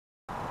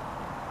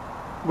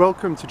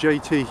Welcome to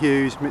JT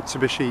Hughes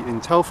Mitsubishi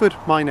in Telford.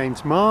 My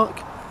name's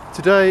Mark.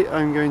 Today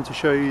I'm going to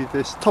show you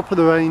this top of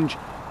the range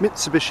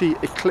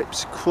Mitsubishi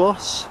Eclipse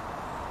Cross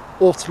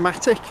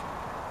automatic.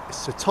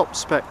 It's a top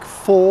spec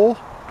 4,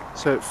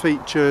 so it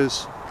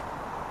features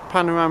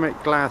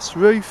panoramic glass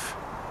roof,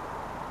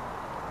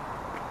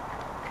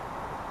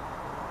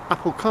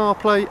 Apple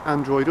CarPlay,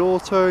 Android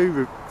Auto,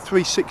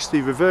 360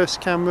 reverse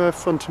camera,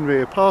 front and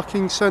rear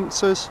parking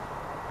sensors.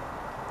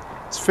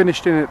 It's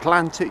finished in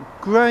Atlantic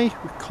grey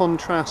with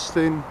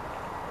contrasting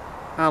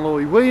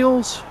alloy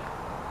wheels.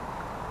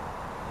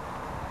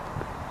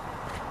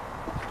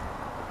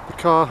 The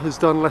car has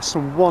done less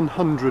than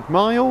 100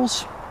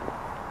 miles.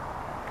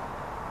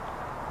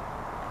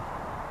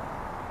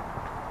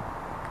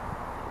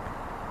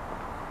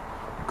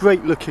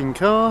 Great looking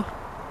car.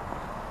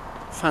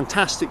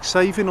 Fantastic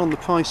saving on the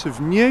price of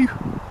new.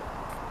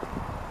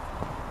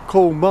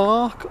 Call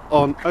Mark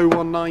on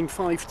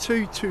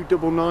 01952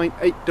 299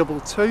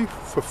 822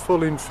 for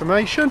full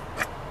information.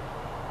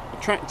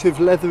 Attractive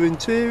leather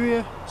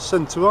interior,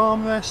 centre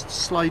armrest,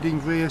 sliding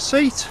rear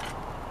seat.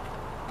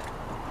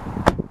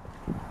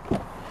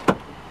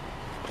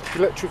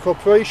 Electric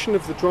operation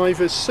of the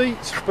driver's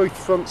seat. Both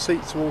front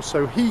seats are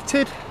also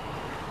heated.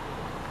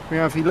 We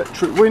have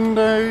electric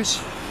windows.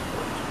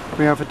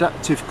 We have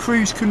adaptive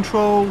cruise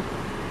control,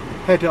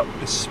 head-up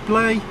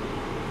display,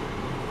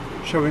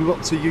 showing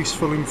lots of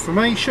useful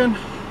information,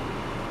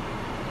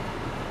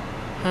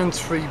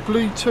 hands-free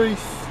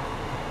Bluetooth,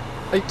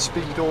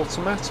 8-speed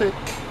automatic,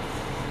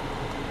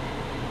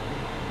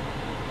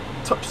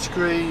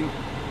 touchscreen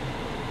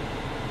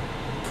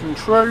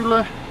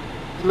controller,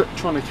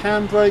 electronic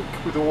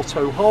handbrake with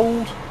auto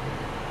hold,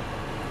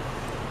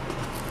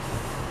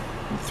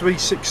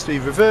 360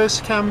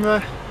 reverse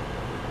camera,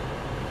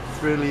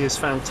 really is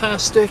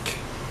fantastic,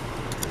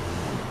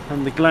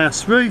 and the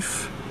glass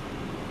roof,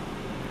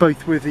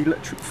 both with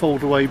electric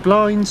fold-away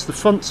blinds. The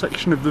front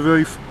section of the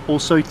roof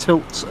also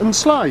tilts and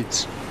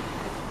slides.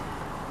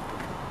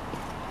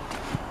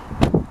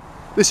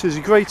 This is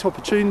a great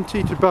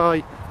opportunity to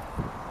buy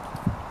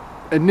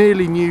a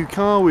nearly new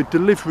car with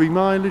delivery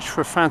mileage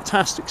for a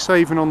fantastic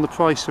saving on the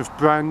price of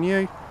brand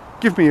new.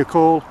 Give me a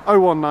call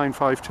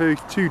 01952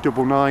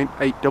 299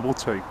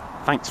 822.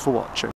 Thanks for watching.